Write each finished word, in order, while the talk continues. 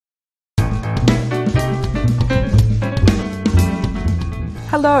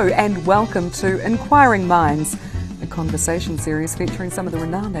Hello and welcome to Inquiring Minds, a conversation series featuring some of the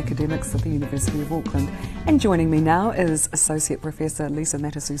renowned academics at the University of Auckland. And joining me now is Associate Professor Lisa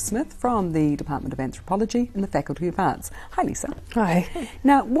Matisoo-Smith from the Department of Anthropology in the Faculty of Arts. Hi Lisa. Hi.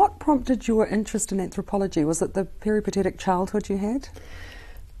 Now, what prompted your interest in anthropology? Was it the peripatetic childhood you had?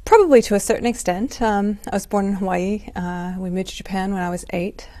 Probably to a certain extent. I was born in Hawaii. We moved to Japan when I was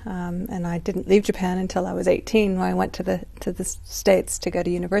 8, and I didn't leave Japan until I was 18 when I went to the States to go to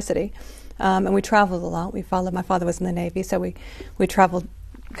university. And we traveled a lot. My father was in the Navy, so we traveled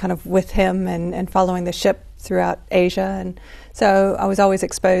kind of with him and following the ship throughout Asia. And so I was always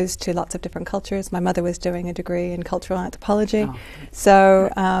exposed to lots of different cultures. My mother was doing a degree in cultural anthropology.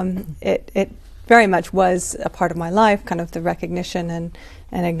 So it very much was a part of my life, kind of the recognition and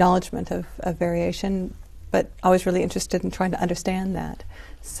acknowledgement of variation, but I was really interested in trying to understand that.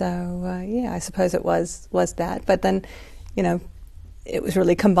 So I suppose it was that. But then, it was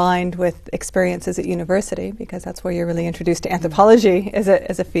really combined with experiences at university, because that's where you're really introduced to anthropology as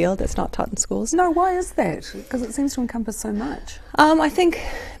a field that's not taught in schools. No, why is that? Because it seems to encompass so much. I think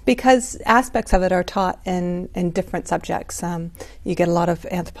because aspects of it are taught in different subjects. You get a lot of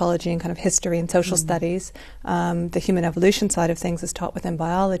anthropology and kind of history and social studies. The human evolution side of things is taught within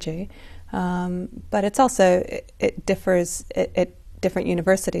biology. But it's also, it differs at different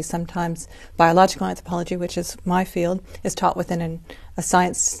universities. Sometimes biological anthropology, which is my field, is taught within a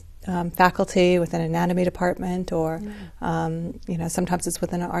science faculty, within an anatomy department, or sometimes it's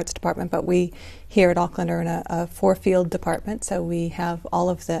within an arts department. But we here at Auckland are in a 4-field department, so we have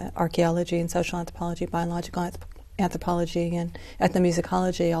all of the archaeology and social anthropology, biological anthropology, and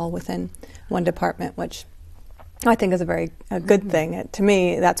ethnomusicology all within one department, which I think is a good thing. To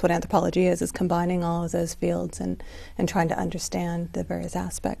me, that's what anthropology is combining all of those fields and trying to understand the various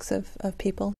aspects of people.